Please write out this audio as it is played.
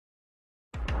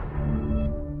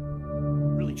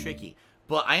really tricky.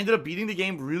 But I ended up beating the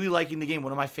game, really liking the game.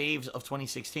 One of my faves of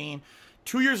 2016.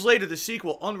 2 years later, the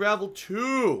sequel, Unravel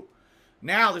 2.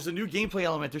 Now, there's a new gameplay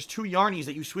element. There's 2 yarnies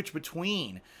that you switch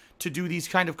between to do these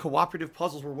kind of cooperative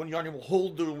puzzles where one yarnie will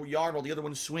hold the yarn while the other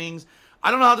one swings. I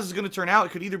don't know how this is going to turn out.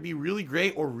 It could either be really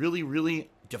great or really,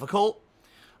 really difficult.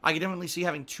 I can definitely see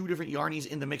having 2 different yarnies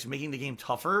in the mix making the game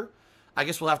tougher. I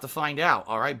guess we'll have to find out,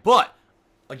 alright? But,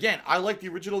 again, I like the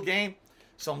original game,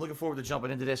 so I'm looking forward to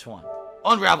jumping into this one.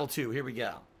 Unravel 2, here we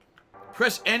go.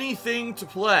 Press anything to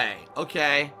play.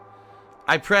 Okay.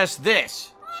 I press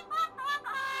this.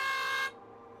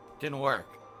 Didn't work.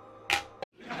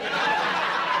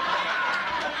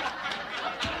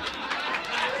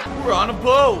 We're on a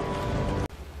boat.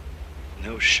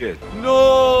 No shit.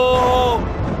 No!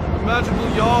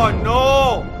 Magical yarn,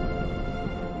 no!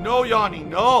 No, Yanni,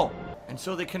 no! And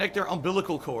so they connect their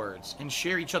umbilical cords and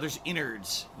share each other's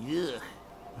innards.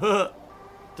 Ugh.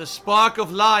 The spark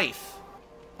of life.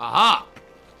 Aha!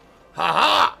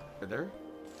 Ha-ha! There?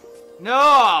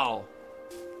 No!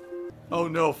 Oh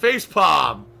no,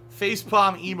 facepalm!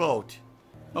 Facepalm emote.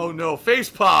 Oh no,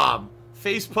 facepalm!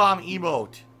 Facepalm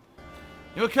emote.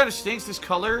 You know what kind of stinks, this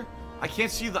color? I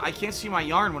can't see my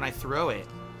yarn when I throw it.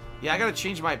 Yeah, I gotta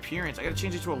change my appearance. I gotta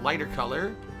change it to a lighter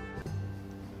color.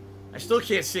 I still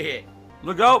can't see it.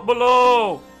 Look out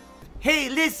below! Hey,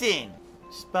 listen!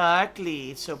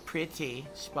 Sparkly, it's so pretty.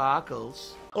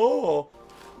 Sparkles. Oh!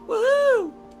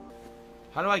 Woohoo!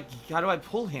 How do I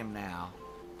pull him now?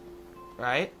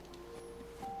 Right?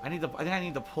 I think I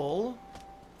need to pull.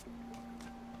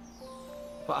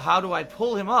 But how do I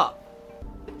pull him up?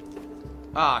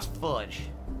 Ah, it's fudge.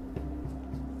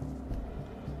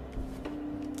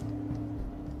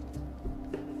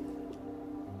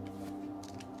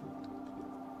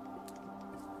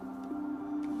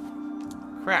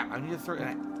 Crap, I need to throw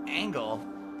an angle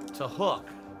to hook.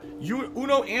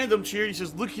 Uno Andom cheer, he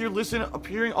says, look here, listen,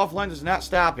 appearing offline does not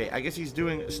stop it. I guess he's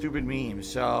doing a stupid meme,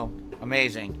 so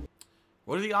amazing.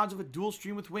 What are the odds of a dual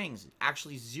stream with wings?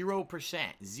 Actually 0%.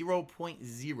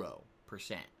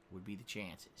 0.0% would be the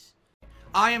chances.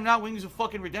 I am not Wings of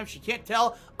fucking Redemption. You can't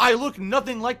tell? I look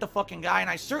nothing like the fucking guy, and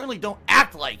I certainly don't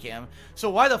act like him. So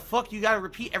why the fuck you gotta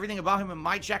repeat everything about him in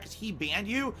my chat because he banned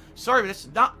you? Sorry, but it's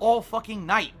not all fucking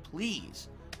night. Please.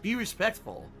 Be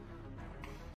respectful.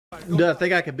 Do I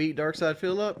think I could beat Darkside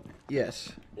Philip?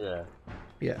 Yes. Yeah.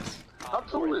 Yes. How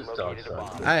tall is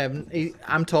Darkside?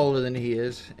 I'm taller than he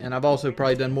is, and I've also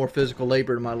probably done more physical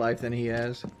labor in my life than he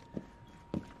has.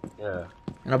 Yeah.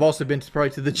 And I've also been probably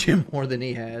to the gym more than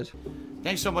he has.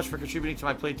 Thanks so much for contributing to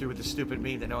my playthrough with this stupid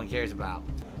meme that no one cares about.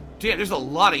 Damn, there's a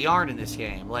lot of yarn in this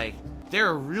game. Like,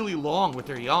 they're really long with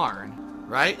their yarn,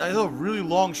 right? Like, a really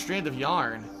long strand of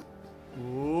yarn.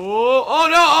 Whoa. Oh,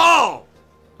 no! Oh!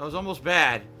 That was almost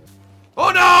bad.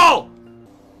 Oh, no!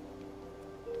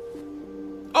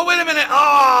 Oh, wait a minute!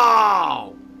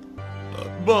 Oh!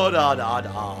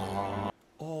 Ba-da-da-da.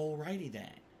 Alrighty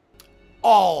then.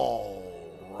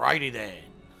 Alrighty then.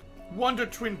 Wonder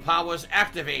Twin powers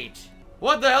activate.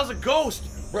 What the hell's a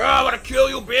ghost? Bro, I'm gonna kill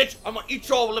you, bitch. I'm gonna eat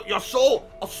your soul.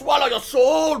 I'll swallow your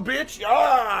soul, bitch.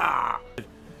 Yeah.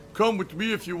 Come with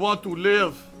me if you want to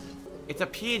live. It's a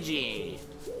Pidgey.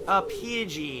 A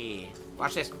Pidgey.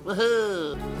 Watch this.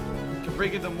 Woohoo. You can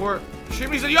break into more.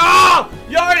 Shimmy's a yo!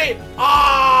 Yarny!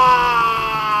 Ah!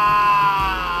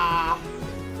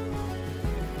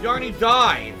 Yarny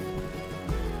died.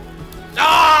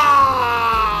 Ah!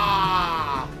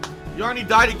 Yarny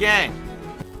died again.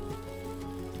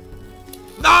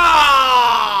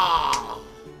 Ah!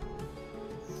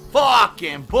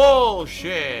 Fucking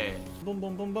bullshit. Boom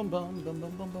boom boom boom boom boom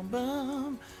boom boom boom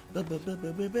boom.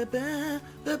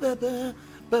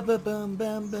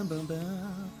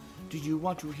 Do you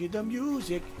want to hear the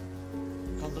music?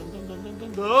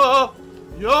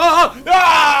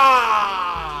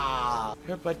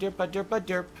 Derpa derpa derpa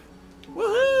derp.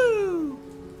 Woohoo!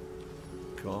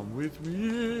 Come with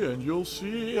me and you'll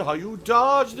see how you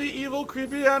dodge the evil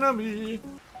creepy enemy.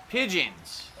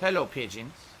 Pigeons. Hello,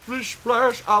 pigeons. Splish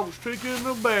splash, I was taking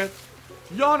a bath.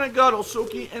 Yana got all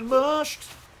soaky and mushed.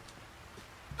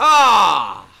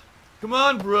 Ah! Come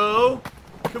on, bro.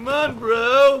 Come on,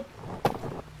 bro.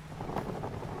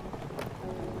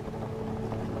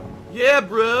 Yeah,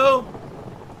 bro.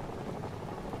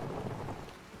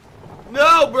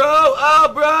 No, bro.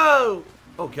 Oh, bro.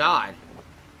 Oh, God.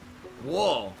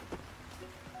 Whoa.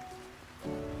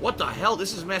 What the hell?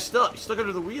 This is messed up. He's stuck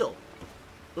under the wheel.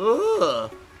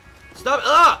 Ugh. Stop.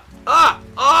 Ah! Ah!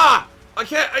 Ah! I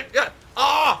can't.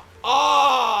 Ah!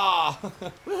 Ah!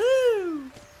 Woohoo!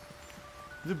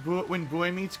 When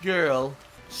boy meets girl.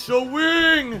 So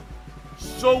wing!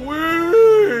 So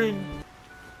wing!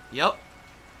 Yep.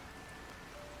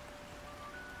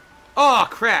 Oh,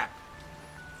 crap.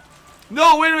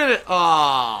 No, wait a minute.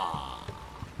 Ah.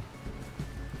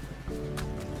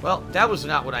 Well, that was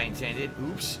not what I intended.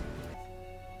 Oops.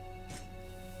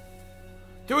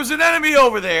 There was an enemy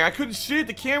over there. I couldn't see it.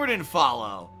 The camera didn't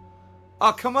follow.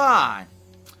 Oh, come on.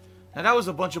 Now, that was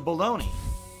a bunch of baloney.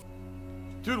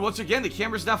 Dude, once again, the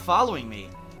camera's not following me.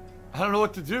 I don't know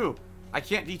what to do. I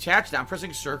can't detach that. I'm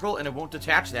pressing circle, and it won't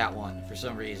detach that one for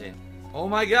some reason. Oh,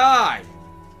 my God.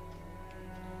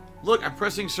 Look, I'm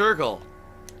pressing circle.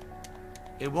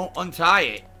 It won't untie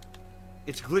it.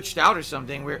 It's glitched out or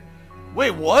something.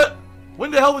 Wait, what?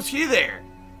 When the hell was he there?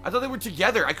 I thought they were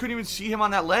together. I couldn't even see him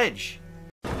on that ledge.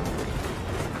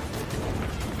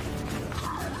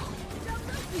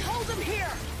 Hold them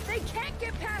here! They can't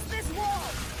get past this wall!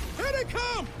 Here they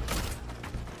come!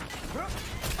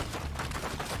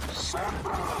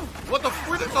 Where the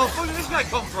fuck did this guy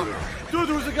come from? Dude,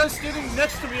 there was a guy standing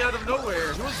next to me out of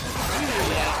nowhere. Who was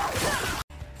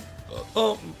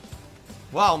that?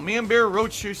 Wow, Man Bear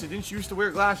Roach Juice didn't used to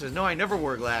wear glasses. No, I never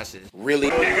wore glasses. Really,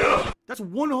 nigga? That's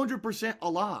 100% a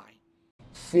lie.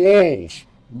 False,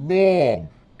 wrong,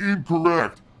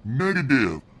 incorrect,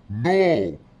 negative,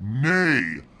 no,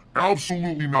 nay,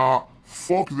 absolutely not.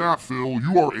 Fuck that, Phil.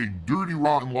 You are a dirty,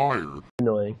 rotten liar.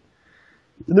 Annoying.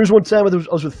 And there's one time I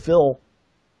was with Phil.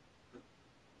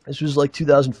 This was like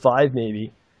 2005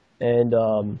 maybe, and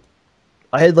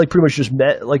I had like pretty much just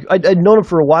met, like I'd known him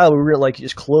for a while. We were like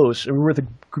as close, and we were with a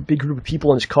big group of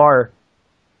people in his car,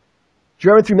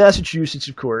 driving through Massachusetts,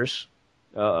 of course.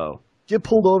 Get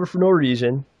pulled over for no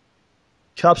reason.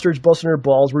 Cop starts busting our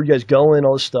balls. Where are you guys going?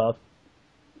 All this stuff.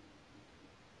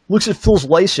 Looks at Phil's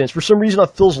license. For some reason on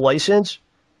Phil's license,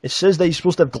 it says that he's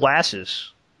supposed to have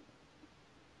glasses.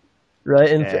 Right?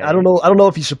 And I don't know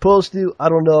if he's supposed to. I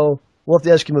don't know. We'll have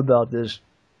to ask him about this.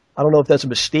 I don't know if that's a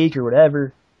mistake or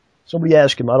whatever. Somebody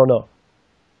ask him. I don't know.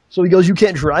 So he goes, you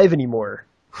can't drive anymore.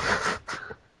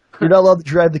 You're not allowed to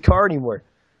drive the car anymore.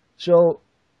 So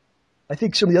I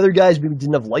think some of the other guys maybe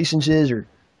didn't have licenses or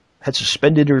had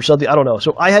suspended or something. I don't know.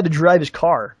 So I had to drive his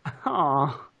car.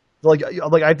 Aww. So I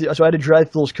had to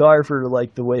drive Phil's car for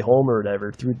like the way home or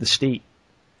whatever through the state.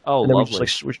 Oh, and then lovely.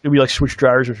 We just switched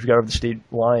drivers when we got over the state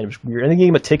line. It was weird. And they gave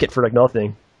him a ticket for like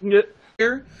nothing. Yeah.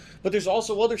 But there's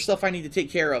also other stuff I need to take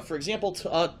care of. For example,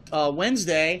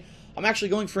 Wednesday, I'm actually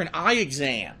going for an eye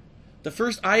exam. The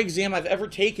first eye exam I've ever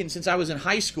taken since I was in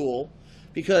high school,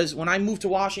 because when I moved to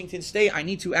Washington State, I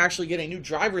need to actually get a new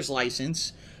driver's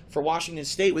license for Washington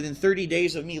State within 30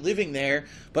 days of me living there.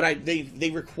 But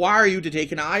they require you to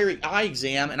take an eye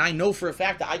exam, and I know for a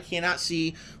fact that I cannot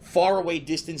see faraway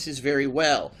distances very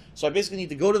well. So I basically need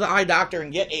to go to the eye doctor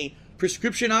and get a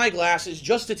prescription eyeglasses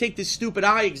just to take this stupid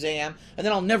eye exam, and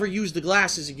then I'll never use the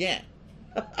glasses again.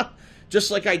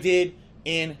 Just like I did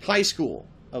in high school,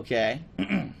 okay?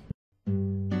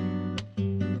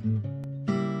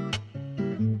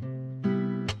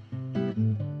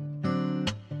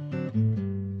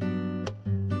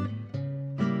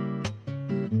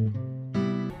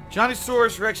 Johnny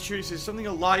Soros Rex Trudy says, something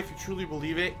alive if you truly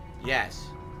believe it? Yes.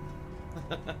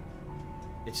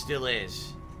 It still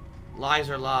is. Lies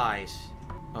are lies.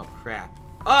 Oh, crap.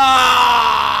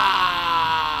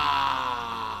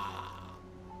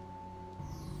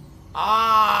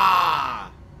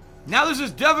 Now this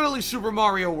is definitely Super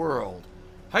Mario World.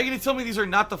 How are you going to tell me these are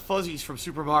not the fuzzies from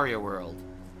Super Mario World?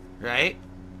 Right?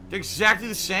 They're exactly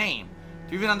the same.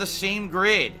 They're even on the same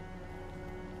grid.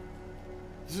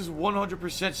 This is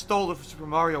 100% stolen from Super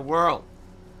Mario World.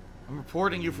 I'm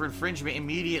reporting you for infringement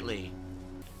immediately.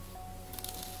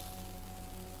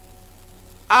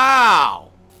 Ow!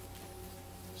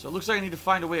 So it looks like I need to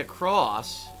find a way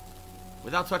across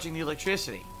without touching the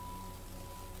electricity.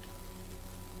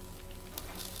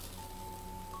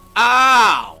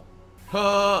 Ow!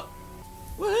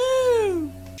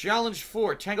 Woohoo! Challenge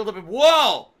 4, tangled up in...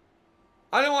 Whoa!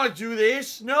 I didn't want to do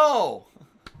this. No!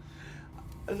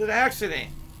 It was an accident.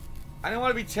 I didn't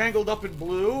want to be tangled up in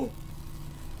blue.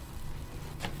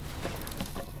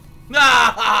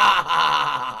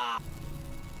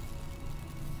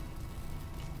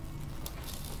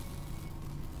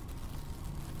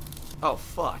 Oh,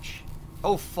 fudge.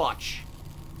 Oh, fudge.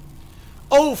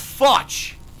 Oh,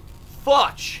 fudge.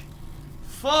 Fudge.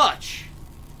 Fudge.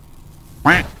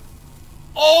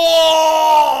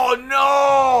 Oh,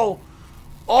 no.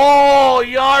 Oh,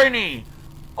 Yarny.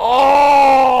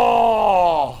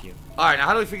 Oh. Alright, now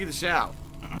how do we figure this out?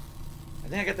 I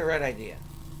think I got the right idea.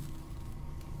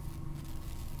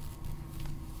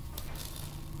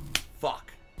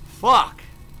 Fuck. Fuck.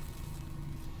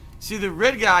 See, the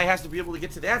red guy has to be able to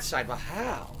get to that side, but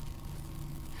how?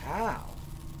 How?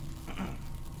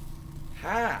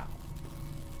 How?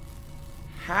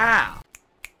 How?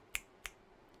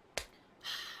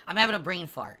 I'm having a brain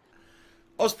fart.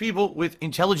 Us people with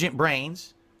intelligent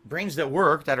brains, brains that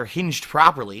work, that are hinged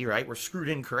properly, right? We're screwed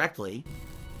in correctly.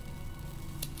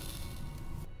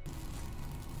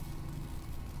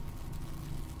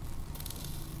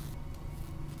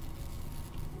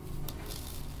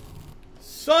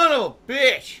 Son of a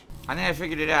bitch! I think I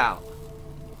figured it out.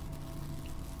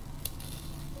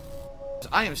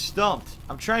 I am stumped.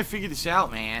 I'm trying to figure this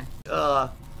out, man.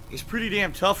 It's pretty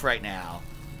damn tough right now.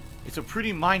 It's a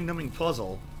pretty mind-numbing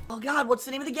puzzle. Oh God, what's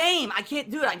the name of the game? I can't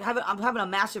do it. I'm having a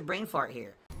massive brain fart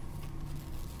here.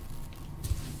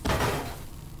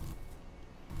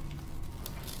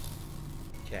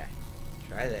 Okay,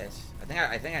 try this. I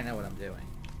think I know what I'm doing.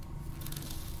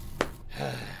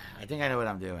 I think I know what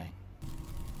I'm doing.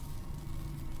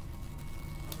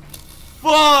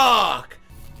 Fuck!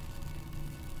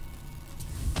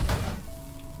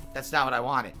 That's not what I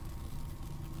wanted.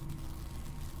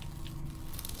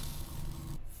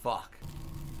 Fuck.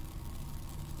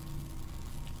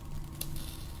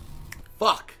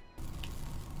 Fuck.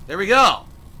 There we go.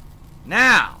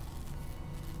 Now.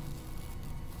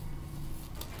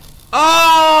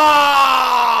 Oh!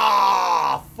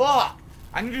 Fuck.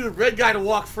 I need the red guy to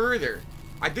walk further.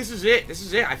 This is it. This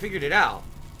is it. I figured it out.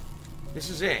 This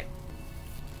is it.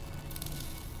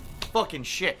 Fucking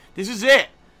shit. This is it.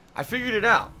 I figured it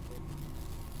out.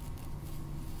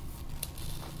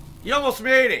 He almost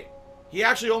made it. He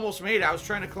actually almost made it. I was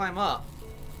trying to climb up.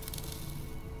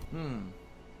 Am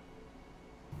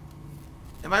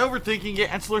I overthinking it?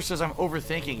 Ensler says I'm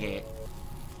overthinking it.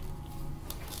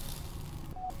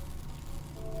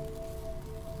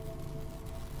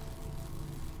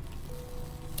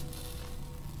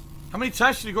 How many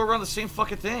times should you go around the same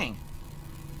fucking thing?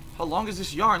 How long is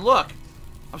this yarn? Look.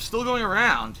 I'm still going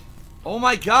around. Oh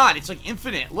my god, it's like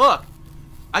infinite. Look.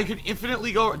 I could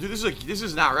infinitely go... Dude, this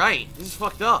is not right. This is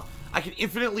fucked up. I can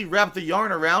infinitely wrap the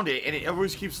yarn around it, and it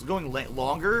always keeps going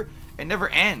longer and never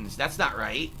ends. That's not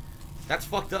right. That's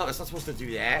fucked up. It's not supposed to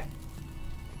do that.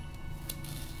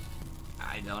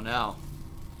 I don't know.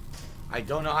 I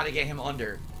don't know how to get him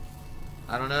under.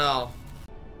 I don't know.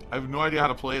 I have no idea how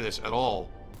to play this at all.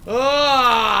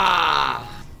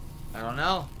 Ah! I don't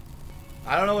know.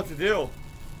 I don't know what to do.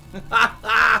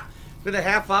 Been a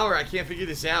half hour. I can't figure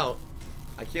this out.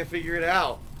 I can't figure it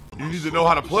out. You need to know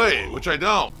how to play it, which I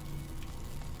don't.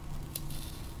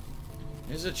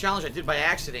 This is a challenge I did by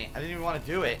accident. I didn't even want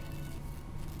to do it.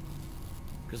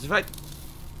 Because if I...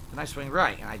 Then I swing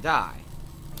right and I die.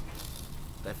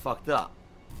 That fucked up.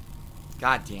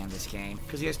 God damn this game.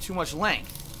 Because he has too much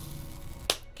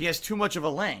length. He has too much of a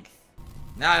length.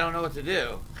 Now I don't know what to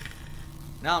do.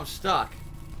 Now I'm stuck.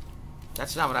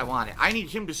 That's not what I wanted. I need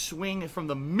him to swing from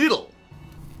the middle.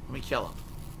 Let me kill him.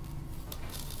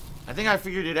 I think I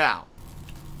figured it out.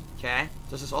 Okay?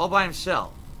 Does this all by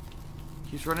himself.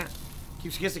 Keeps running... He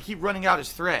has to keep running out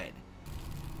his thread.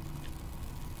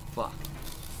 Fuck.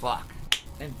 Fuck.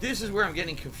 And this is where I'm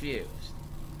getting confused.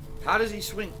 How does he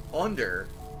swing under?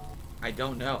 I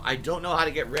don't know. I don't know how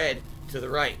to get red to the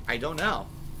right. I don't know.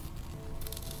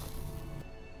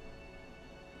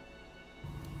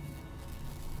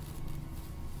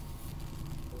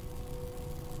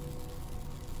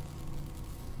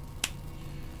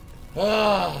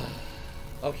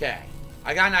 Okay.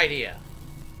 I got an idea.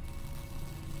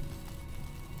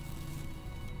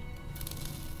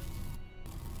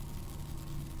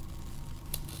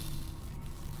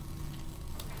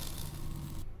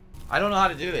 I don't know how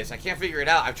to do this. I can't figure it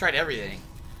out. I've tried everything.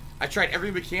 I've tried every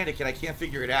mechanic and I can't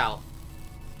figure it out.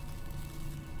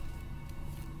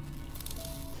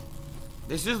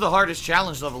 This is the hardest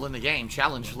challenge level in the game.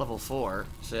 Challenge level 4.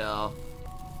 So...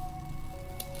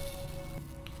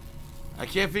 I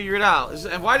can't figure it out.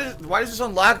 And why does this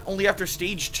unlock only after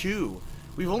stage 2?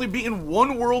 We've only beaten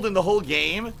one world in the whole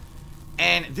game,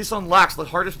 and this unlocks the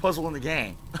hardest puzzle in the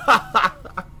game.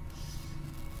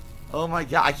 Oh my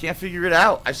god, I can't figure it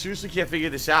out. I seriously can't figure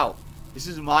this out. This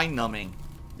is mind-numbing.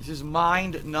 This is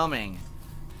mind-numbing.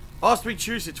 Oh, speak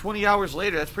truth, at 20 hours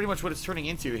later, that's pretty much what it's turning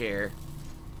into here.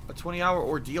 A 20-hour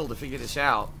ordeal to figure this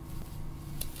out.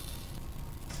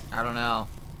 I don't know.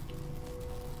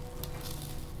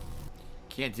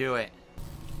 Can't do it.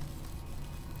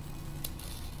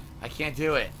 I can't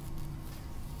do it.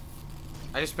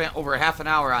 I just spent over half an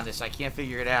hour on this. I can't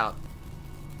figure it out.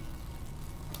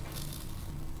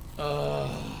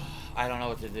 I don't know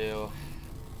what to do.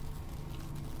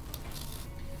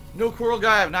 No Coral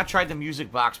Guy, I've not tried the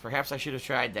music box. Perhaps I should have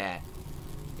tried that.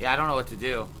 Yeah, I don't know what to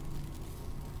do.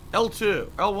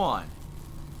 L2, L1.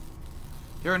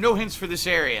 There are no hints for this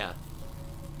area.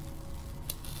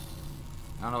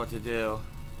 I don't know what to do.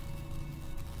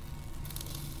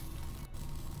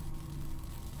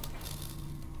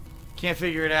 Can't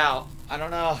figure it out. I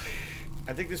don't know.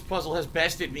 I think this puzzle has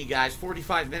bested me, guys.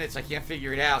 45 minutes, I can't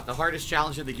figure it out. The hardest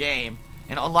challenge of the game.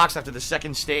 And unlocks after the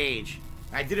second stage.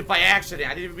 I did it by accident.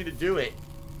 I didn't even mean to do it.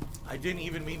 I didn't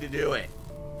even mean to do it.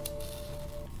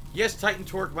 Yes, Titan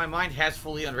Torque, my mind has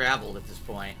fully unraveled at this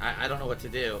point. I don't know what to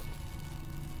do.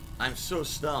 I'm so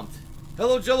stumped.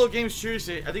 Hello, Jello Games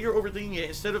Tuesday. I think you're overthinking it.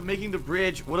 Instead of making the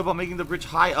bridge, what about making the bridge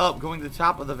high up, going to the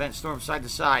top of the vent storm side to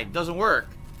side? Doesn't work.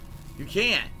 You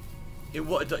can't.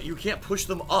 You can't push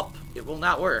them up. It will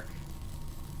not work.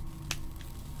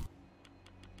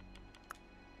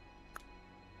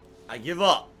 I give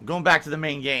up. I'm going back to the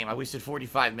main game. I wasted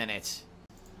 45 minutes.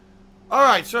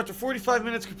 Alright, so after 45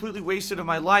 minutes completely wasted of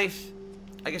my life,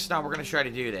 I guess now we're going to try to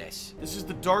do this. This is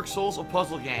the Dark Souls of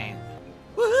puzzle game.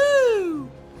 Woohoo!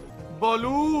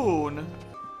 Balloon!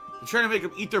 I'm trying to make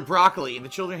them eat their broccoli, and the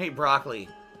children hate broccoli.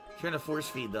 I'm trying to force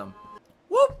feed them.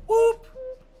 Whoop, whoop!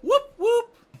 Whoop,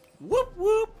 whoop! Whoop,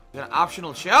 whoop! Got an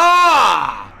optional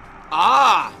Ah!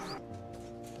 Ah!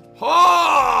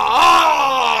 Ah!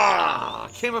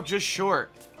 Came up just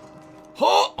short.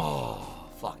 Oh,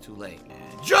 fuck, too late.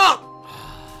 And jump!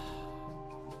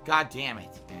 God damn it.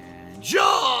 And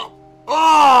jump!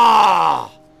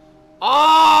 Ah!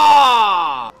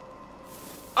 Ah!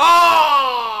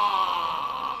 Ah!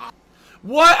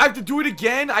 What? I have to do it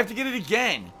again? I have to get it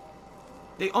again.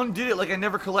 They undid it like I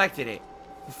never collected it.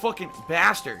 You fucking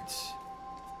bastards.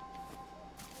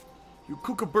 You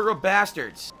kookaburra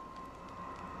bastards.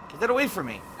 Get that away from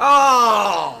me.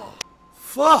 Oh!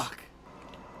 Fuck!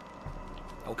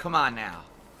 Oh, come on now.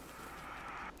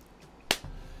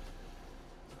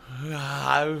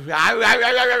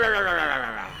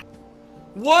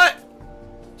 What?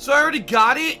 So I already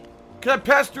got it? Cause I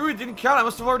passed through it, didn't count. I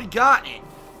must have already gotten it.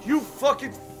 You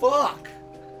fucking fuck.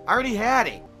 I already had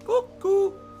it.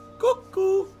 Cuckoo,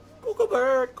 cuckoo, cuckoo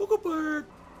bird, cuckoo bird.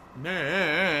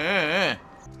 Nah.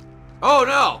 Oh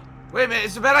no! Wait a minute,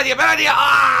 it's a bad idea, bad idea!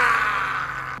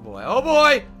 Ah! Oh boy, oh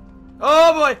boy!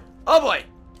 Oh boy! Oh boy!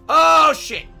 Oh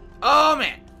shit! Oh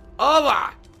man! Oh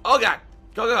god! Oh god!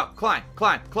 Go, go, go! Climb,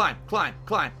 climb, climb, climb,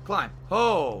 climb, climb!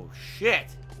 Oh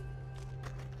shit!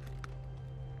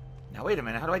 Now wait a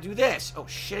minute, how do I do this? Oh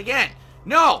shit again!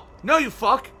 No! No, you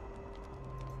fuck!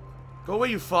 Go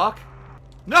away, you fuck!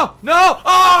 No! No!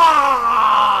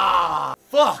 Ah!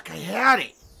 Fuck! I had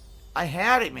it! I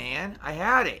had it, man! I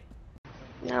had it!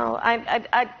 No,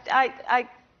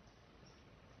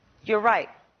 you're right.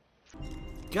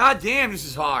 God damn, this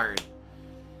is hard.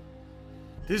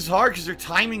 This is hard because they're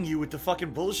timing you with the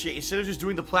fucking bullshit. Instead of just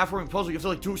doing the platforming puzzle, you have to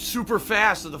like do it super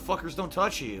fast so the fuckers don't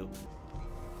touch you.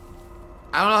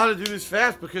 I don't know how to do this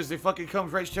fast because they fucking come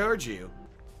right towards you.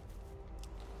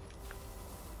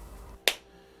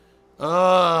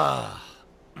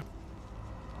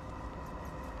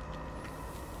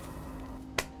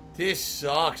 This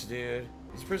sucks, dude.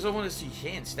 This press L1 to see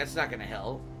hints. That's not gonna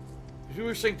help. If you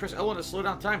were saying press L1 to slow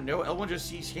down time, no, L1 just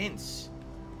sees hints.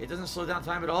 It doesn't slow down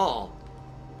time at all.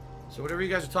 So whatever you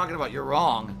guys are talking about, you're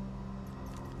wrong.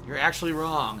 You're actually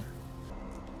wrong.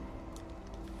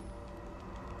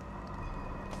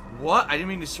 What? I didn't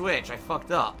mean to switch. I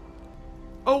fucked up.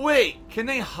 Oh wait, can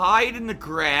they hide in the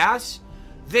grass?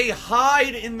 They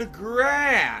hide in the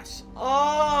grass.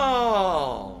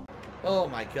 Oh. Oh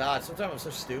my god, sometimes I'm so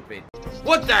stupid.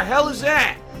 What the hell is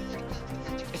that?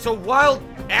 It's a wild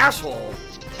asshole.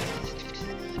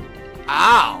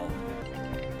 Ow.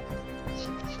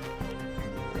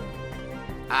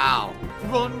 Ow.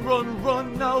 Run, run,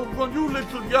 run, now run, you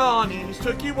little Yannies.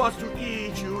 Turkey wants to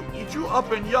eat you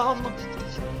up and yum.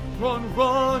 Run,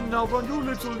 run, now run, you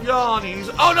little Yannies.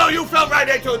 Oh no, you fell right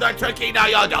into the turkey, now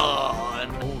you're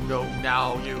done. Oh no,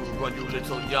 now you run, you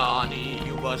little Yanni.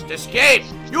 You must escape.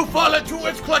 You fall into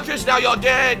its clutches, now you're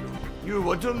dead.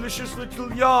 You a delicious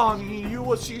little Yanni.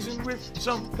 You are seasoned with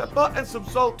some pepper and some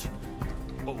salt.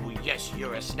 Oh yes,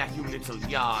 you're a snack, you little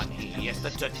Yanni. Yes,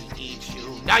 the turkey eats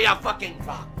you. Now you're fucking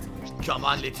fucked. Come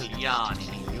on, little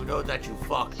Yanni. You know that you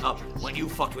fucked up when you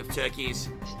fucked with turkeys.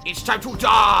 It's time to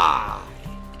die.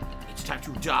 It's time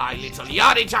to die, little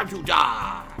Yanni. Time to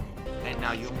die. And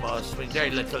now you must swing there,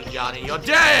 little Yanni. You're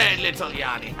dead, little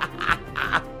Yanni.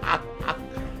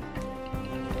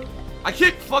 I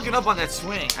keep fucking up on that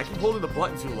swing. I keep holding the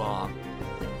button too long.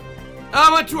 Oh,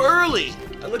 I went too early.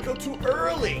 I let go too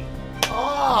early.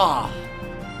 Oh,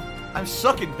 I'm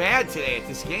sucking bad today at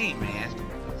this game, man.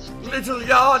 Little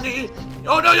Yanni.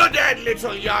 Oh no, you're dead,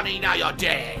 little Yanni. Now you're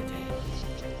dead.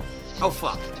 Oh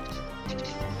fuck.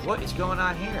 What is going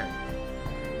on here?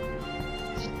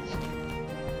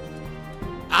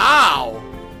 Ow!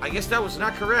 I guess that was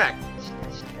not correct.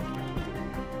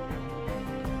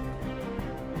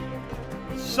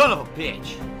 Son of a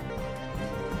bitch.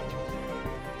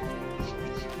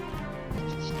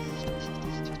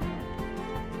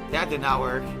 That did not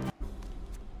work.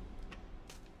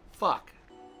 Fuck.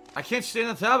 I can't stand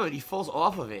on top of it. He falls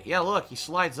off of it. Yeah, look. He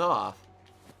slides off.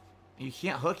 You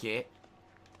can't hook it.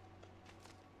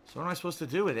 So what am I supposed to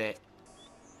do with it?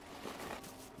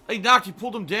 Hey, Doc, you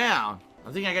pulled him down.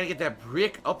 I think I gotta get that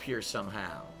brick up here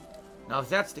somehow. Now, if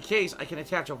that's the case, I can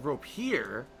attach a rope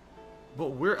here.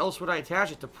 But where else would I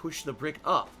attach it to push the brick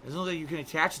up? There's no way you can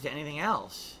attach it to anything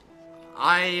else.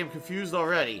 I am confused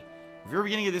already. If you're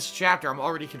beginning of this chapter, I'm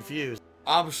already confused.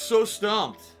 I'm so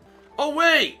stumped. Oh,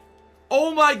 wait!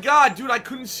 Oh my god, dude, I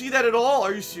couldn't see that at all.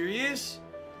 Are you serious?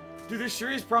 Dude, there's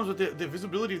serious problems with the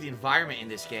visibility of the environment in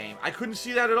this game. I couldn't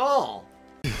see that at all.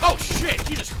 Oh, shit!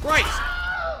 Jesus Christ!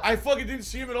 I fucking didn't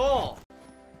see him at all.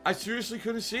 I seriously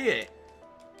couldn't see it.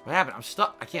 What happened? I'm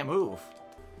stuck. I can't move.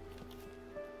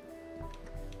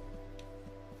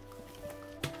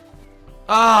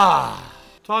 Ah!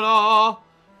 Ta-da!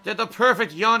 They're the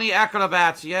perfect Yanni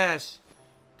acrobats, yes.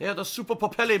 They're the Super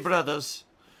Popele brothers.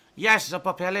 Yes, the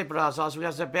Popele brothers. We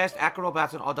are the best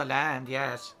acrobats in all the land,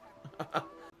 yes.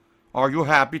 Are you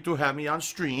happy to have me on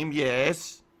stream?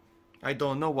 Yes. I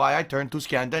don't know why I turned to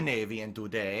Scandinavian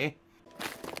today.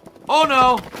 Oh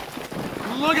no!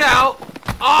 Look out!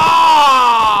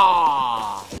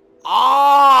 Ah!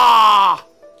 Ah!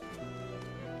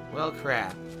 Well,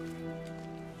 crap.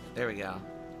 There we go.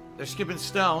 They're skipping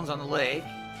stones on the lake.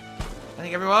 I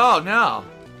think everyone... Oh, no.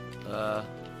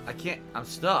 I can't... I'm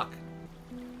stuck.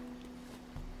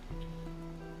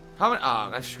 How many...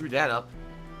 Oh, I screwed that up.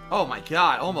 Oh, my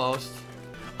God. Almost.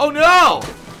 Oh, no!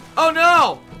 Oh,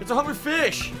 no! It's a hungry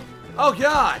fish! Oh,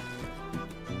 God!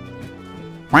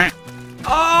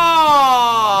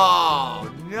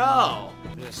 Oh, no!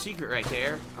 There's a secret right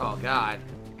there. Oh, God.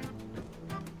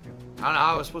 I don't know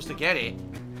how I was supposed to get it.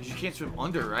 Because you can't swim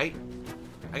under, right?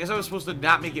 I guess I was supposed to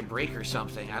not make it break or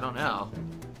something. I don't know.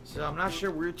 So I'm not sure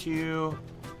what to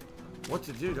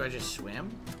do. Do I just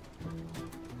swim?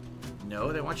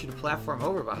 No, they want you to platform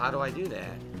over, but how do I do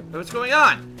that? But what's going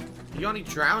on? Yarny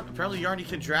drowned? Apparently Yarny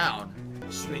can drown.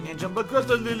 Swing and jump across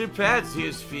the lily pads.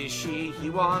 Here's Fishy. He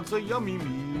wants a yummy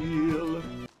meal.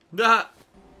 That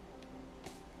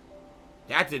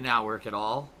did not work at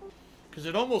all. Because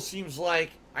it almost seems like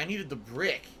I needed the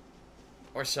brick.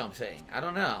 Or something. I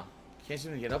don't know. Can't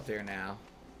seem to get up there now.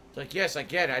 It's like, yes, I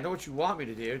get it. I know what you want me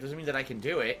to do. It doesn't mean that I can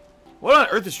do it. What on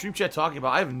earth is Stream Chat talking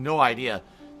about? I have no idea.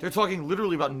 They're talking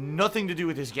literally about nothing to do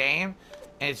with this game.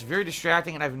 And it's very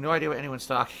distracting, and I have no idea what anyone's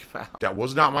talking about. That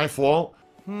was not my fault.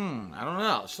 I don't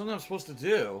know. Something I'm supposed to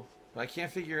do, but I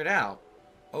can't figure it out.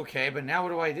 Okay, but now what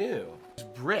do I do? It's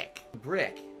brick.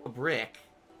 Brick. A brick.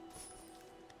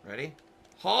 Ready?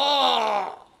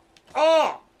 Oh!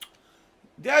 Oh!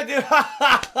 That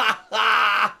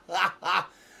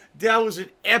was an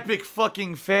epic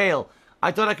fucking fail.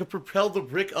 I thought I could propel the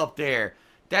brick up there.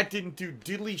 That didn't do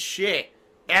diddly shit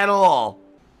at all.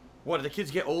 What, did the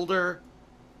kids get older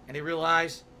and they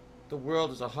realize the world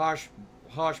is a harsh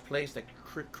place that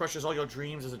crushes all your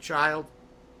dreams as a child?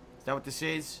 Is that what this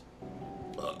is?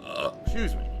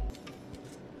 Excuse me.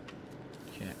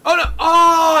 Can't. Oh no!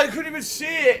 Oh, I couldn't even see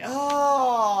it.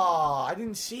 Oh, I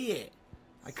didn't see it.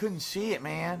 I couldn't see it,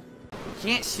 man.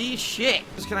 Can't see shit.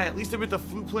 Can I at least admit the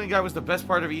flute playing guy was the best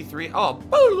part of E3? Oh.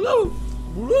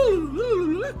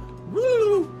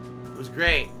 It was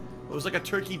great. It was like a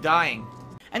turkey dying.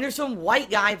 And there's some white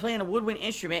guy playing a woodwind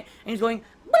instrument, and he's going...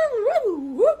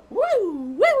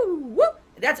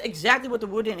 That's exactly what the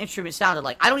woodwind instrument sounded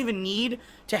like. I don't even need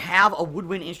to have a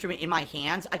woodwind instrument in my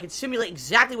hands. I could simulate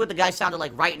exactly what the guy sounded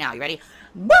like right now. You ready?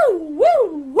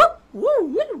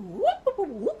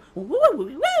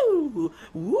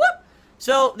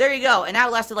 So, there you go. And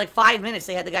that lasted like 5 minutes.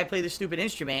 They had the guy play this stupid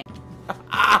instrument. And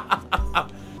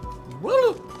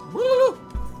we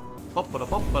go up and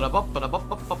up and up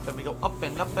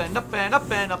and up and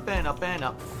up and up and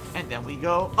up. And then we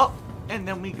go up. And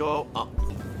then we go up.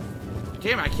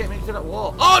 Damn it, I can't make it to that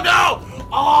wall. Oh no!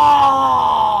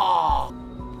 Oh!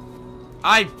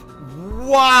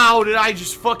 Wow, did I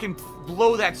just fucking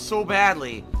blow that so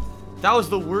badly. That was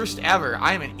the worst ever.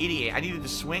 I am an idiot. I needed to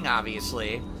swing,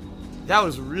 obviously. That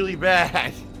was really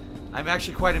bad. I'm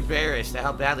actually quite embarrassed at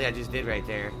how badly I just did right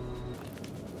there.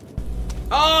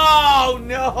 Oh,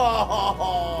 no!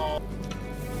 Oh.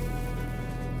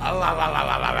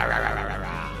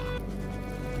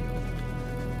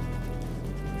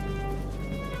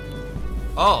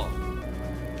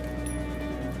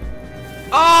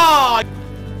 Oh!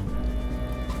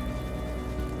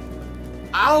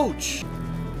 Ouch!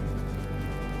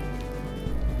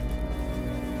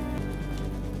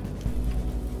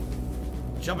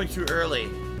 Jumping too early.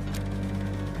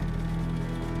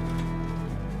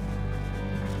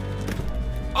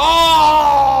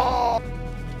 Oh!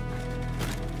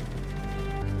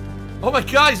 Oh my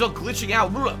god, he's all glitching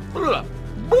out.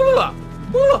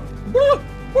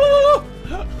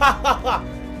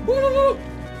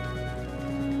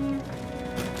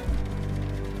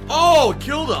 Oh,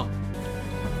 killed him.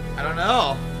 I don't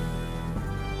know.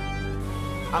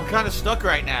 I'm kind of stuck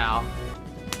right now.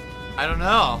 I don't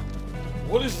know.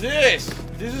 What is this?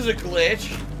 This is a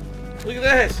glitch. Look at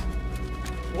this.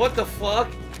 What the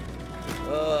fuck?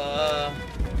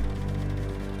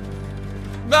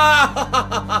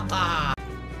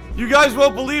 You guys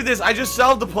won't believe this. I just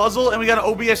solved the puzzle and we got an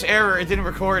OBS error and didn't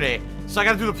record it. So I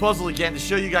gotta do the puzzle again to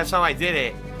show you guys how I did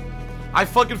it. I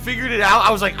fucking figured it out. I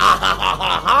was like, ah ha ha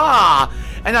ha ha.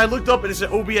 And I looked up and it said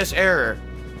OBS error.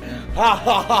 Ha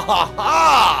ha ha ha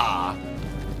ha.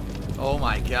 Oh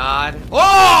my god.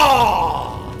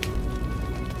 Oh!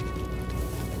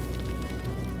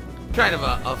 Kind of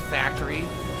a factory.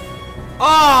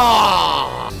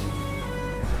 Oh!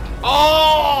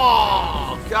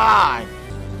 Oh! God!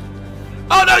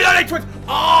 Oh no, no, twins!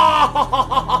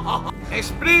 Oh! A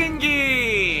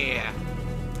springy!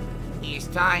 It's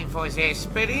time for the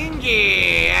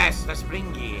springy! Yes, the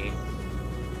springy.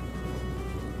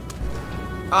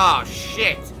 Oh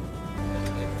shit!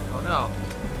 Oh no!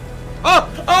 Oh!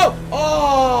 Oh!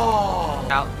 Oh!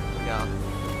 Out. Go.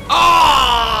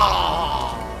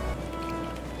 Oh!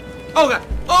 Oh god!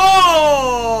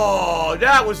 Oh!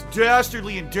 That was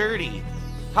dastardly and dirty.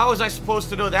 How was I supposed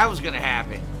to know that was gonna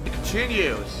happen? It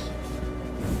continues.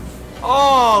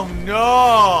 Oh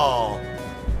no!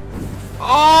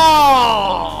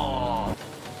 Oh!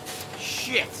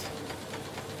 Shit!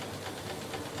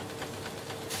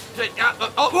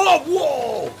 Oh!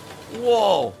 Whoa!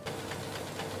 Whoa!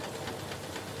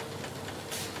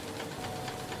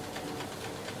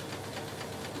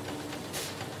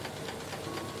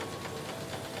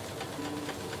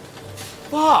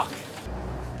 Fuck!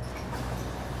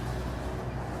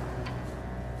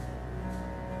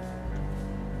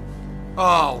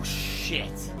 Oh,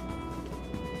 shit.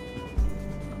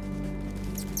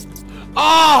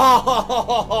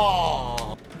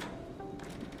 Oh!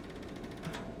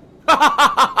 How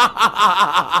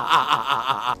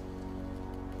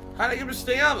did I get him to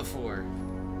stay on before?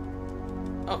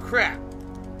 Oh, crap.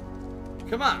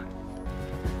 Come on.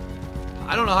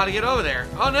 I don't know how to get over there.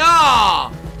 Oh,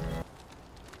 no!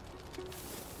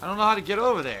 I don't know how to get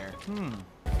over there.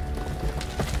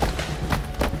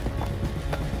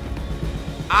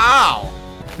 Ow!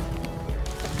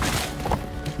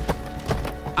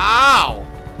 Ow!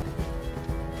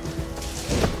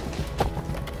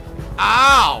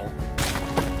 Ow!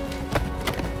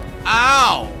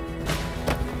 Ow!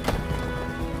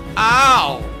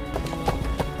 Ow!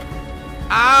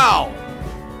 Ow!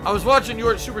 I was watching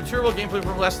your Super Turbo gameplay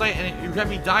from last night, and you had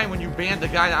me dying when you banned the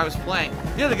guy that I was playing.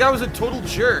 Yeah, the guy was a total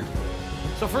jerk.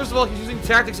 So first of all, he's using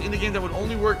tactics in the game that would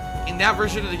only work in that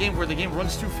version of the game where the game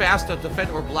runs too fast to defend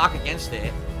or block against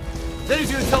it. Then he's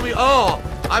gonna tell me, oh,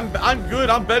 I'm good,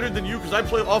 I'm better than you because I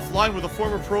play offline with a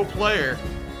former pro player.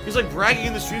 He's like bragging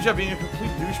in the stream chat being a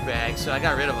complete douchebag, so I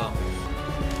got rid of him.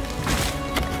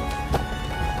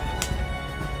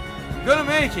 I'm gonna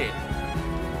make it.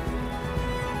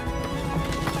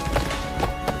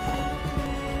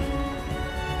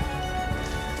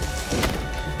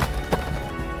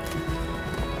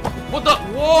 What the?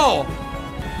 Whoa!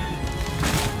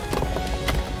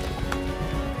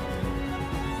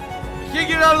 Can't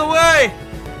get out of the way!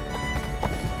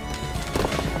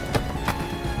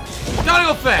 Gotta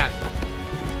go fast!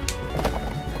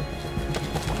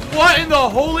 What in the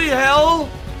holy hell?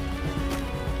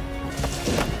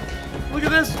 Look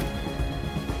at this!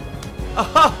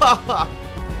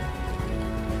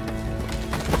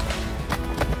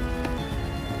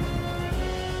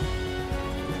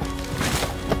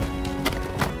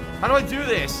 How do I do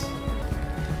this?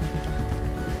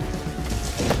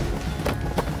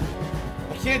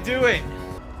 I can't do it.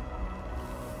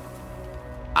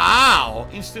 Ow!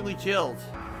 Instantly killed.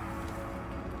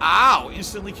 Ow!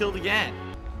 Instantly killed again.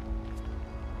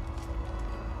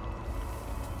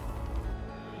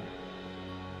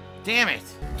 Damn it.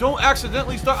 Don't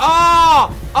accidentally start.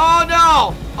 Oh! Oh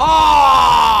no!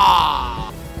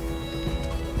 Oh!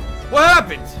 What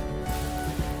happened?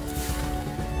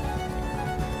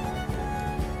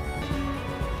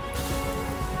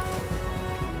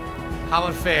 How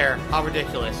unfair. How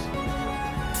ridiculous.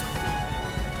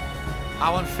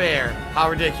 How unfair. How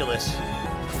ridiculous.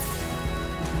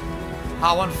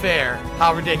 How unfair.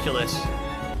 How ridiculous.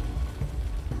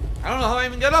 I don't know how I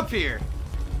even got up here.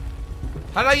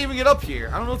 How did I even get up here?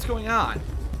 I don't know what's going on.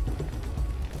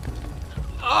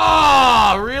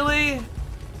 Oh, really?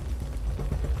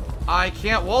 I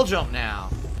can't wall jump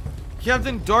now.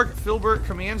 Captain Dark Filbert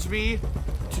commands me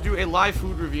to do a live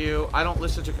food review. I don't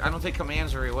take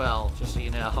commands very well, just so you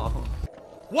know.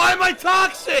 Why am I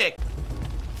toxic?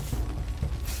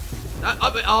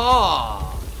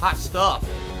 Oh, hot stuff.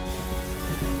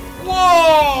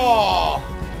 Whoa!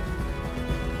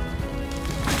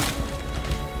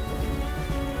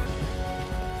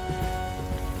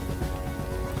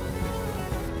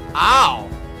 Ow!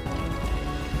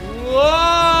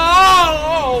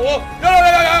 Whoa! No!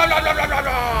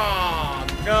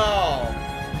 No!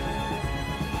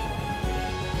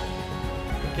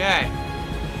 Okay.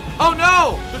 Oh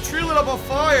no! The tree lit up on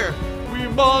fire! We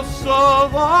must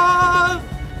survive!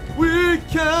 We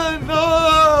can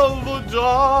never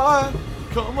die!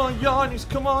 Come on, Yannis!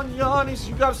 Come on, Yannis!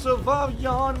 You gotta survive,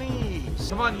 Yannis!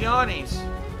 Come on, Yannis!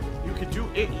 You can do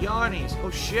it, Yannis!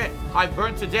 Oh shit! I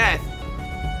burned to death!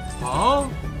 Huh?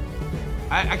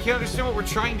 I can't understand what we're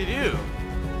trying to do.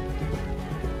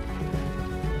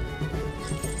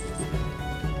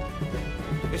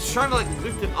 It's trying to like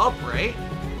lift it up, right?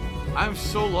 I'm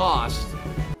so lost.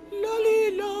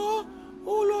 Lolly la,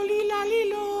 oh lolly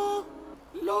lolly la,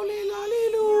 lolly lolly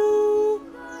loo,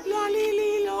 lolly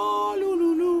la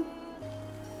loo.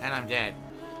 And I'm dead.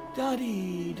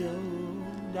 Da-dee do,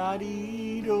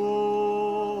 da-dee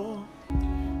do.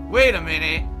 Wait a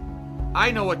minute. I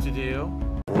know what to do.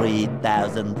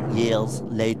 3,000 years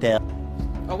later.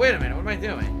 Oh, wait a minute. What am I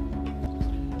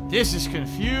doing? This is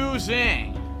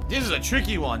confusing. This is a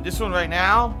tricky one. This one right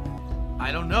now,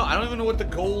 I don't know. I don't even know what the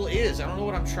goal is. I don't know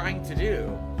what I'm trying to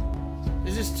do.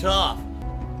 This is tough.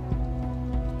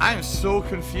 I am so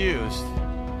confused.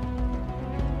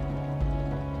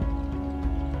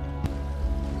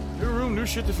 New room, new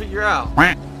shit to figure out.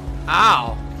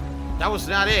 Ow. That was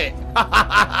not it.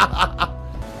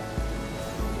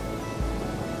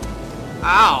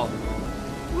 Ow.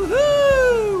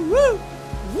 Woohoo! Woo!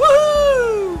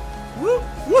 Woohoo! Woo!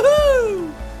 Woohoo!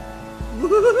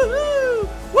 Woohoo!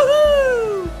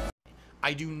 Woohoo!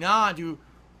 I do not do.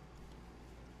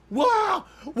 Wow!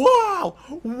 Wow!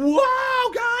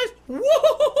 Wow, guys!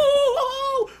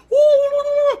 Whoa!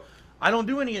 I don't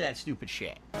do any of that stupid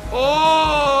shit.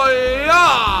 Oh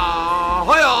yeah!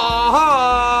 Hiya!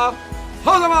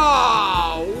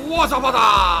 Hazama! What's up,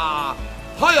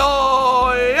 hiya!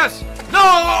 Yes! No!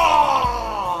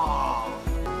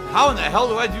 How in the hell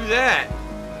do I do that?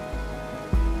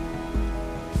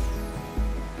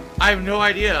 I have no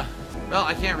idea. Well,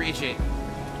 I can't reach it.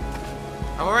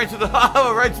 I'm right to the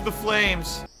right to the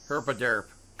flames. Herpaderp.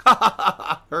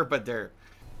 Herpaderp.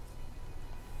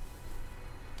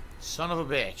 Son of a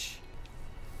bitch.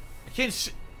 I can't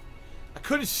see. I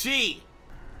couldn't see.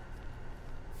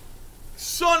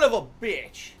 Son of a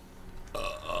bitch.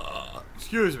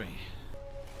 Excuse me.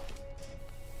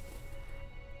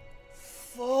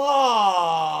 Fuck.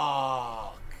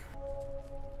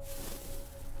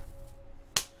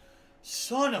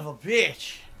 Son of a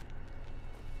bitch.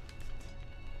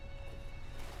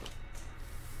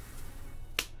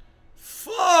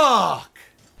 Fuck.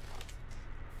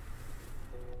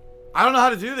 I don't know how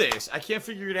to do this. I can't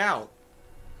figure it out.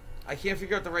 I can't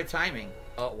figure out the right timing.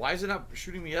 Why is it not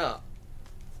shooting me up?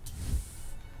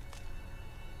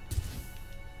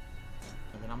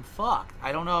 And then I'm fucked.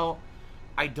 I don't know.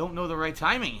 I don't know the right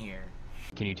timing here.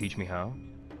 Can you teach me how?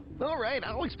 Alright,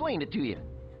 I'll explain it to you.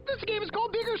 This game is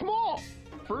called Big or Small.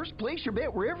 First, place your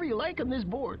bet wherever you like on this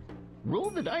board. Roll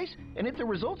the dice, and if the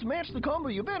results match the combo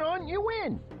you bet on, you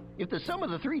win. If the sum of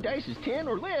the three dice is 10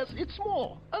 or less, it's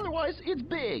small. Otherwise, it's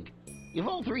big. If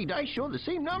all three dice show the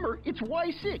same number, it's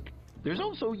Y6. There's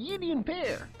also Yedian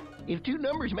pair. If two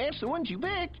numbers match the ones you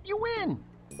picked, you win.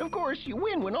 Of course, you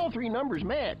win when all three numbers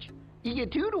match. You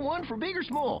get 2 to 1 for big or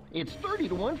small. It's 30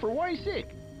 to 1 for Y6.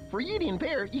 For Yedian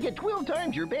pair, you get 12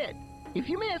 times your bet. If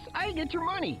you miss, I get your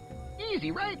money.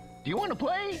 Easy, right? Do you want to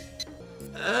play?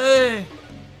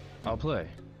 I'll play.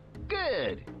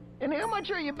 Good. And how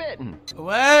much are you betting?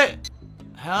 What?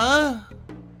 Huh?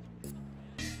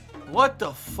 What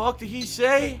the fuck did he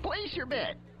say? Place your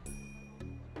bet.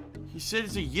 He said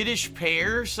it's a Yiddish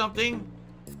pear or something?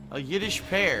 A Yiddish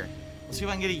pear. Let's see if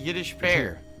I can get a Yiddish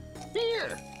pear.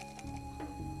 Here.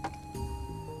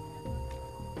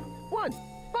 1,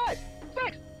 5,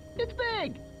 6. It's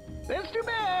big. That's too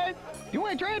bad. You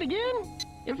want to try it again?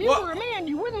 If you were a man,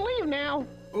 you wouldn't leave now.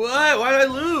 What? Why did I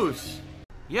lose?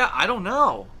 Yeah, I don't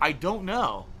know. I don't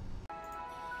know.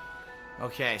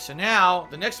 Okay, so now,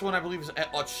 the next one I believe is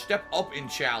a step up in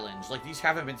challenge. Like, these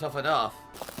haven't been tough enough.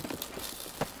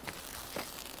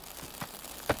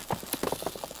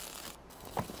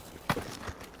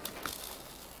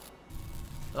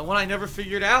 The one I never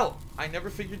figured out. I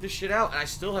never figured this shit out, and I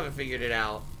still haven't figured it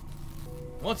out.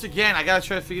 Once again, I gotta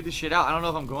try to figure this shit out. I don't know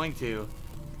if I'm going to.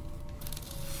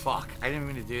 Fuck, I didn't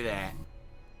mean to do that.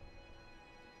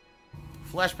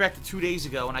 Flashback to 2 days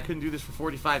ago when I couldn't do this for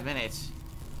 45 minutes.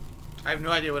 I have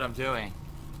no idea what I'm doing.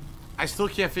 I still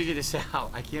can't figure this out.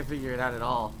 I can't figure it out at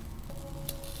all.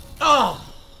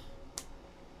 Oh!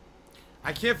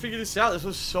 I can't figure this out. This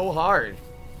was so hard.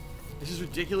 This is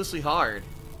ridiculously hard.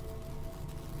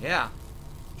 Yeah.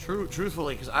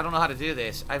 Truthfully, because I don't know how to do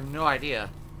this. I have no idea.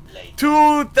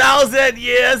 2,000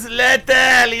 years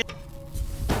later!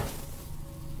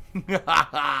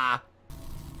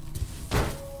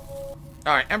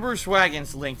 Alright, Emperor's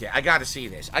Wagon's linked it. I gotta see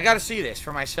this. I gotta see this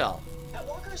for myself. At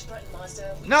Walker's Rent and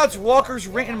Mazda. No, it's Walker's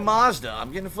Rent and Mazda.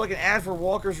 I'm getting a fucking ad for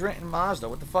Walker's Rent and Mazda.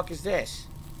 What the fuck is this?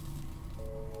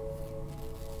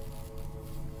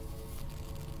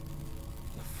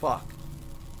 The fuck?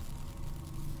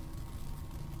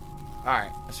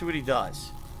 Alright, let's see what he does.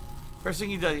 First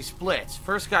thing he does, he splits.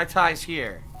 First guy ties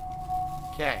here.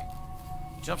 Okay.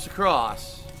 Jumps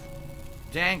across.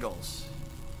 Dangles.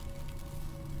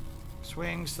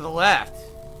 Swings to the left.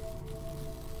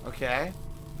 Okay.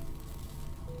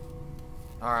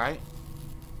 Alright.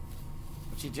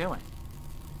 What's he doing?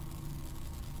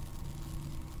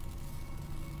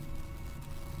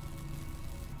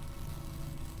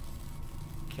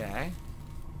 Okay.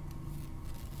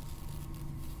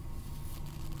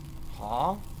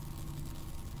 Huh?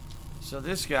 So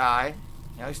this guy,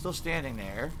 now he's still standing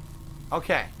there.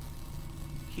 Okay.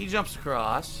 He jumps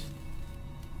across.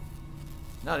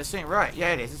 No, this ain't right.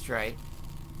 Yeah, it is. It's right.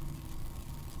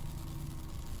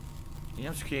 He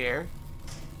jumps here.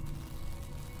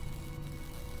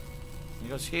 He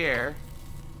goes here.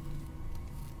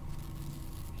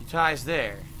 He ties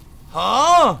there.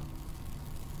 Huh?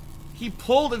 He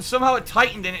pulled and somehow it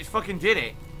tightened and it fucking did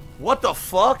it. What the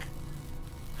fuck?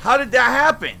 How did that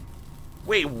happen?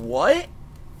 Wait, what?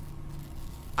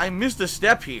 I missed a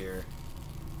step here.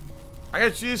 I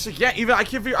gotta do this again. Even I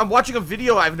can't figure. I'm watching a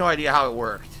video. I have no idea how it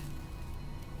worked.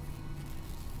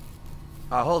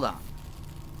 Hold on.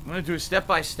 I'm gonna do it step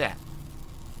by step.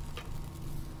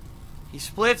 He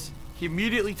splits. He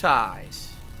immediately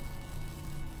ties.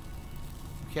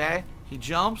 Okay. He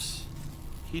jumps.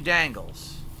 He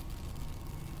dangles.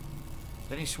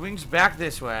 Then he swings back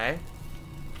this way.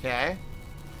 Okay.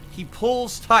 He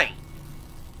pulls tight.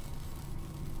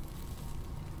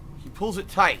 He pulls it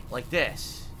tight like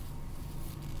this.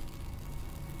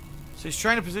 So he's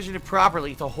trying to position it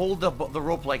properly to hold the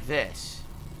rope like this.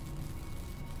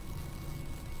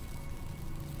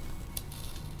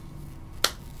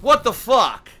 What the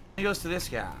fuck? He goes to this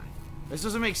guy. This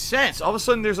doesn't make sense. All of a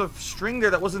sudden there's a string there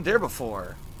that wasn't there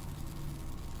before.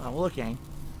 I'm looking.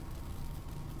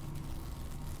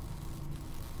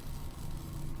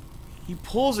 He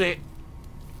pulls it.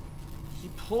 He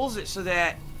pulls it so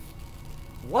that...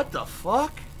 What the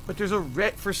fuck? But there's a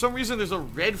red... For some reason there's a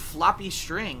red floppy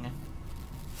string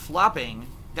flopping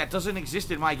that doesn't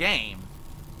exist in my game.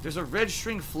 There's a red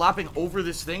string flopping over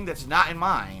this thing that's not in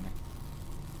mine.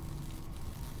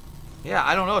 Yeah,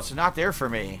 I don't know. It's not there for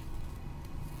me.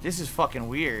 This is fucking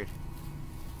weird.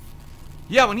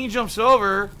 Yeah, when he jumps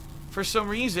over, for some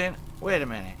reason... Wait a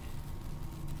minute.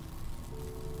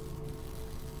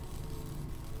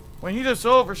 When he jumps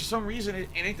over, for some reason, it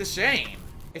ain't the same.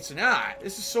 It's not.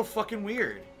 This is so fucking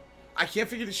weird. I can't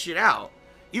figure this shit out.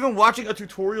 Even watching a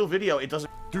tutorial video, it doesn't...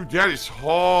 Dude, that is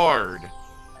hard.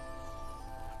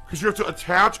 Because you have to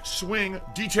attach, swing,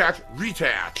 detach,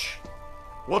 retach.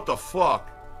 What the fuck?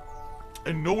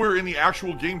 And nowhere in the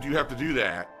actual game do you have to do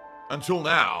that. Until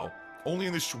now. Only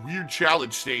in this weird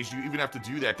challenge stage do you even have to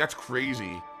do that. That's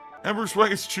crazy. Ember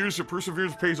Swag's cheers to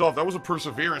perseverance pays off. That was a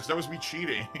perseverance. That was me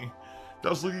cheating. That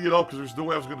was looking it up because there's no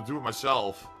way I was going to do it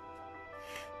myself.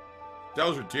 That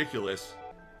was ridiculous.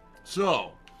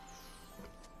 So,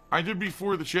 I did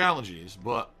before the challenges,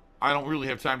 but I don't really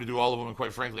have time to do all of them, and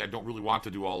quite frankly, I don't really want to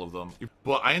do all of them.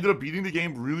 But I ended up beating the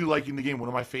game, really liking the game, one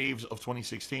of my faves of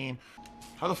 2016.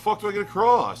 How the fuck do I get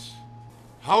across?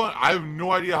 I have no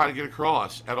idea how to get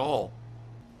across at all.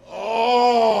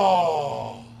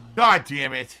 Oh! God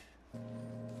damn it.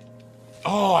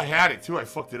 Oh, I had it too, I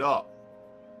fucked it up.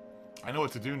 I know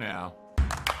what to do now.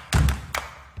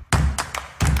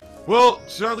 Well,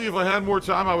 sadly, if I had more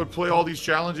time, I would play all these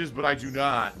challenges, but I do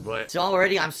not, but... So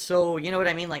already, I'm so... You know what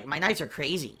I mean? Like, my nights are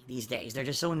crazy these days. They're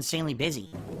just so insanely busy.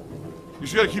 You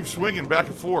just gotta keep swinging back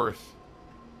and forth.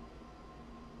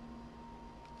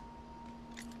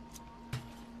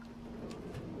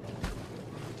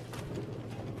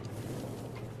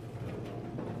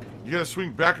 You gotta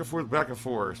swing back and forth, back and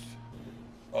forth.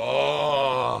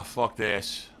 Oh, fuck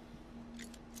this.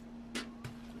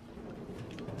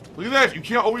 Look at that, you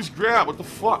can't always grab, what the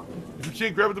fuck? If you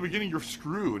can't grab at the beginning, you're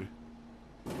screwed.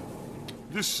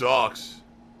 This sucks.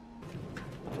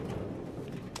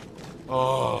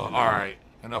 Oh, alright.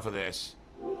 Enough of this.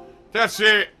 That's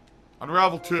it!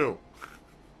 Unravel 2.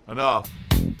 Enough.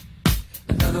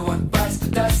 Another one bites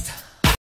the dust.